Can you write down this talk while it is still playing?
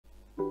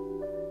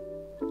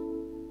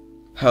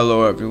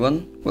Hello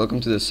everyone, welcome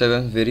to the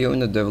 7th video in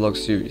the devlog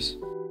series.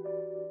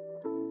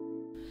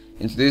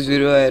 In today's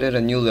video I added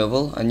a new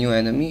level, a new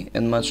enemy,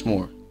 and much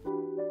more.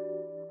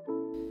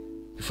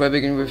 Before I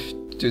begin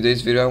with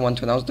today's video, I want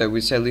to announce that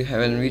we sadly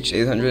haven't reached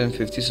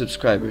 850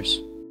 subscribers.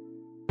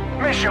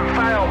 Mission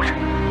failed.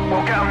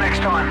 We'll get them next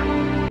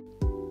time.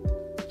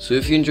 So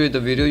if you enjoyed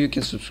the video, you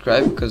can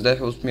subscribe because that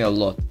helps me a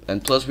lot.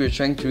 And plus we are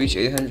trying to reach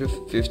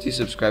 850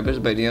 subscribers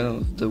by the end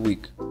of the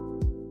week.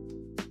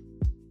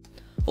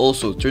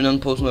 Also, turn on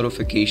post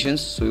notifications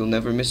so you'll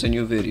never miss a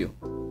new video.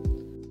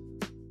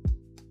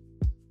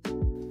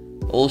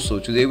 Also,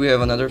 today we have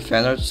another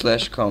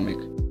fanart / comic.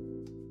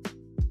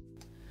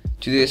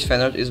 Today's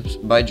fanart is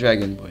by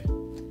Dragon Boy.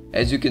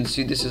 As you can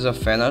see, this is a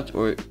fanart,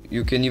 or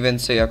you can even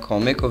say a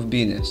comic of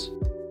Venus.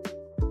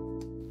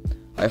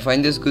 I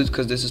find this good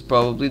because this is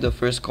probably the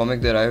first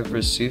comic that I have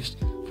received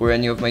for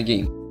any of my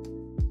games.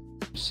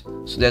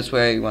 So that's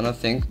why I wanna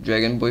thank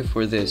Dragon Boy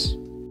for this.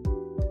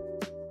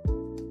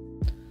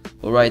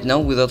 Alright, now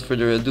without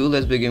further ado,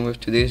 let's begin with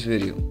today's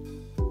video.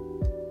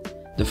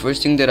 The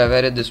first thing that I've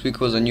added this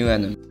week was a new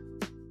enemy.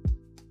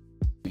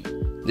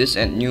 This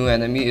new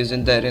enemy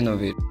isn't that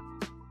innovative,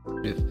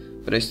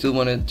 but I still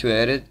wanted to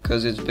add it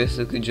because it's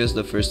basically just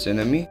the first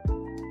enemy,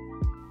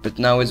 but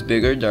now it's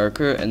bigger,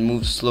 darker, and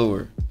moves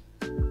slower.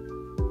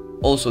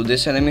 Also,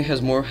 this enemy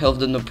has more health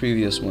than the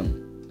previous one.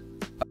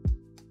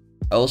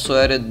 I also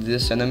added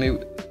this enemy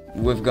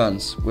with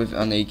guns, with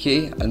an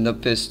AK and a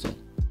pistol.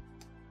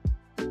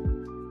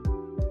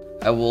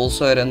 I will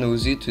also add an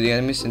Uzi to the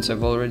enemy since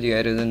I've already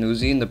added an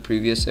Uzi in the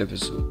previous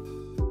episode.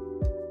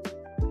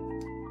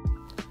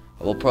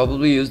 I will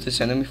probably use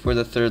this enemy for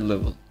the 3rd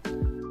level.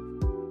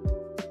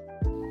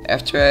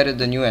 After I added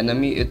the new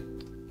enemy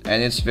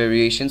and its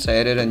variations, I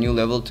added a new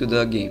level to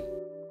the game.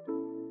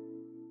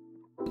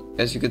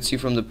 As you could see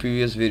from the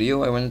previous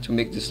video, I wanted to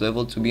make this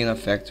level to be in a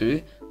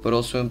factory, but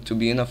also to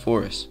be in a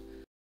forest.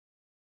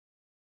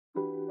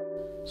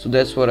 So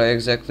that's what I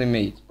exactly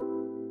made.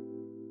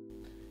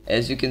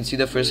 As you can see,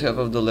 the first half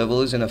of the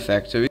level is in a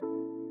factory,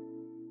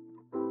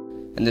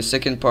 and the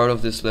second part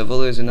of this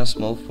level is in a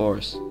small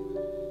forest.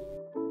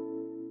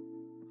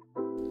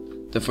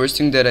 The first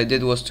thing that I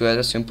did was to add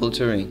a simple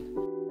terrain.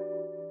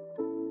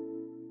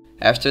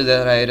 After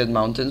that, I added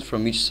mountains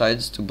from each side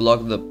to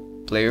block the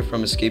player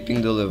from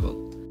escaping the level.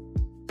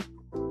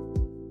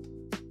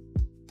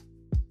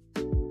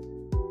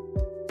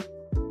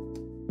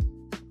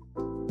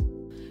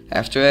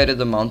 After I added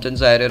the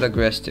mountains, I added a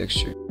grass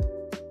texture.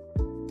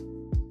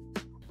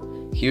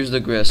 Here's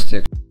the grass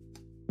texture.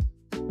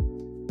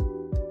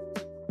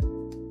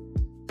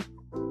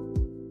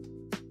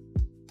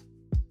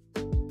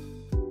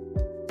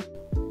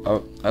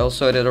 I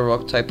also added a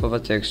rock type of a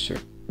texture.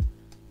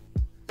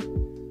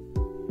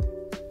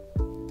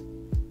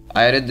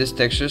 I added this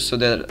texture so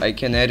that I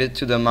can add it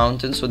to the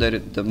mountains so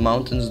that the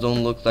mountains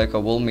don't look like a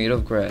wall made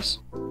of grass.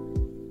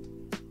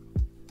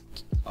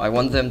 I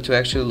want them to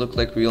actually look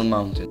like real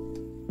mountains.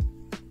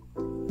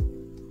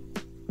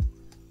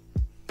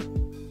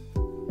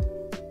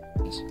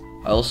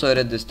 I also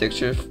added this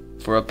texture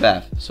for a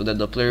path so that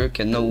the player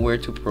can know where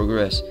to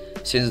progress,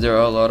 since there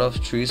are a lot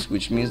of trees,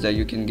 which means that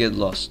you can get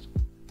lost.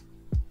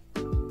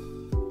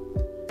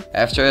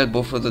 After I added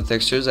both of the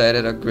textures, I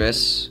added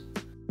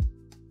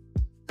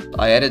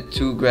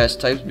 2 grass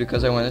types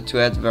because I wanted to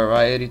add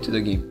variety to the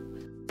game.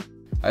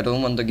 I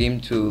don't want the game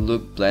to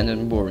look bland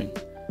and boring.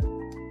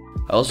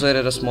 I also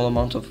added a small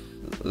amount of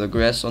the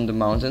grass on the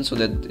mountain so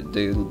that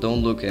they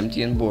don't look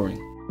empty and boring.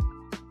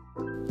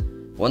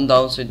 One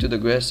downside to the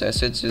grass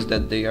assets is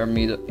that they are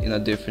made in a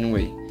different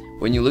way.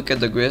 When you look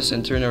at the grass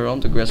and turn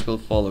around, the grass will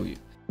follow you.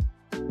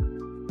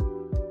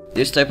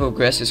 This type of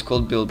grass is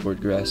called billboard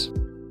grass.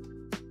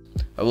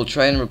 I will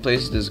try and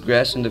replace this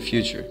grass in the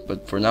future,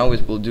 but for now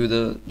it will do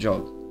the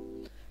job.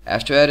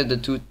 After I added the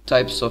 2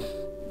 types of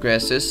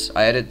grasses,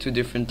 I added 2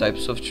 different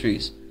types of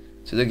trees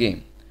to the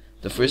game.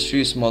 The first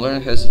tree is smaller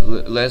and has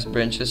less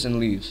branches and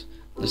leaves.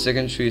 The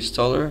second tree is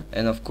taller,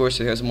 and of course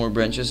it has more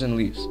branches and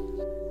leaves.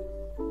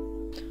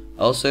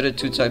 I also added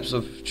 2 types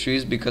of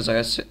trees because,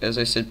 as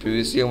I said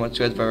previously, I want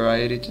to add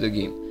variety to the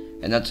game,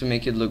 and not to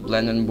make it look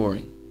bland and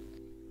boring.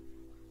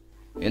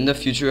 In the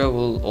future I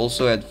will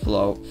also add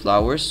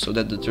flowers so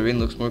that the terrain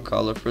looks more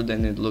colorful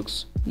than it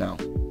looks now.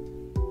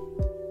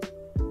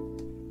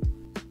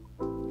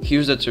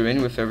 Here's the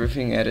terrain with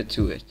everything added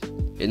to it.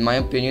 In my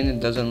opinion, it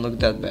doesn't look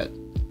that bad.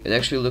 It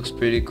actually looks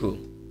pretty cool.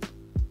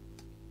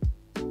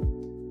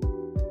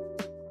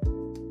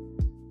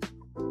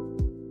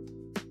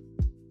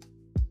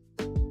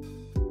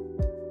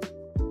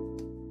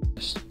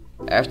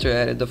 After I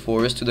added the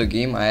forest to the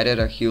game, I added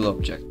a heal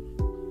object.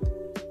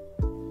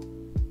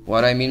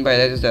 What I mean by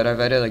that is that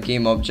I've added a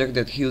game object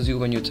that heals you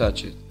when you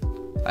touch it.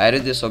 I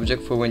added this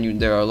object for when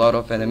there are a lot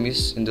of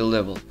enemies in the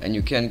level, and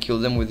you can't kill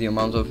them with the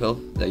amount of health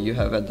that you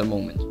have at the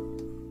moment.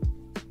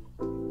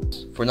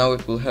 For now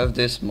it will have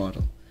this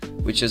model,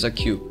 which is a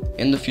cube.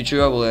 In the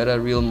future I will add a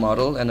real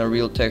model and a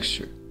real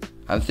texture.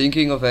 I'm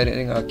thinking of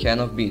adding a can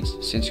of beans,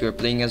 since you are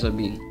playing as a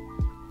bean.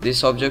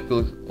 This object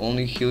will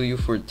only heal you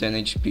for 10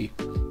 HP.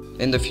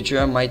 in the future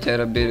I might add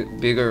a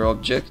bigger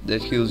object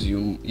that heals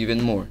you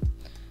even more,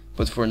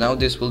 but for now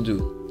this will do.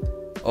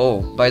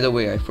 Oh, by the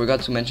way, I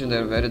forgot to mention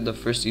that I've added the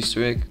first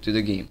Easter egg to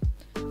the game.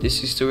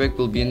 This Easter egg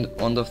will be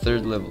on the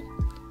 3rd level.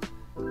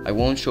 I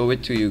won't show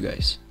it to you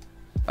guys.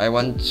 I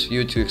want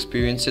you to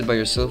experience it by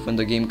yourself when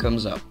the game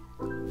comes out.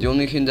 The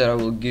only hint that I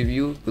will give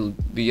you will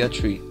be a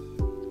tree.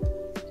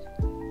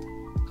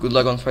 Good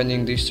luck on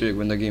finding the Easter egg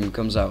when the game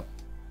comes out.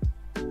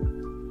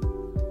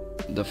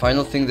 The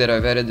final thing that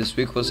I've added this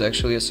week was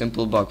actually a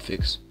simple bug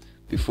fix.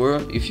 Before,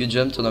 if you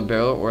jumped on a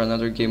barrel or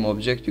another game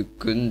object, you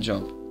couldn't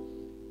jump.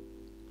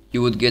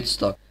 You would get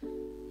stuck.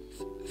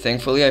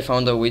 Thankfully, I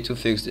found a way to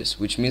fix this,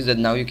 which means that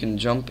now you can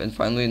jump and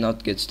finally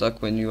not get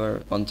stuck when you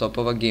are on top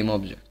of a game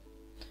object.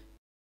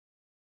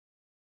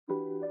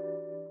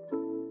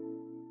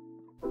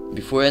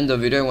 Before I end the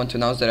video, I want to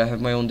announce that I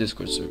have my own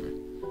Discord server.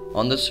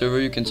 On the server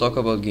you can talk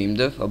about game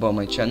dev, about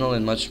my channel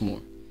and much more.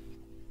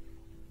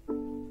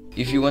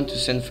 If you want to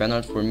send fan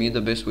art for me,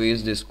 the best way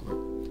is Discord.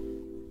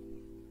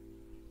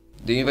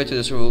 The invite to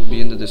the server will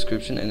be in the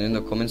description and in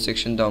the comment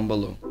section down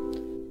below.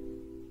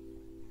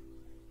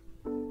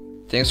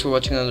 Thanks for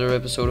watching another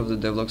episode of the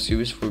Devlog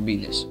series for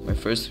Venus, my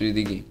first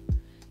 3D game.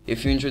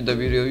 If you enjoyed the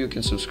video, you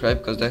can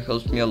subscribe cause that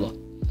helps me a lot.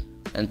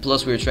 And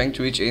plus we are trying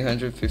to reach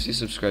 850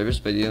 subscribers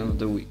by the end of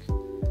the week.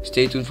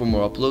 Stay tuned for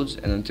more uploads,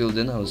 and until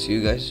then I will see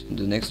you guys in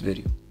the next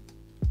video.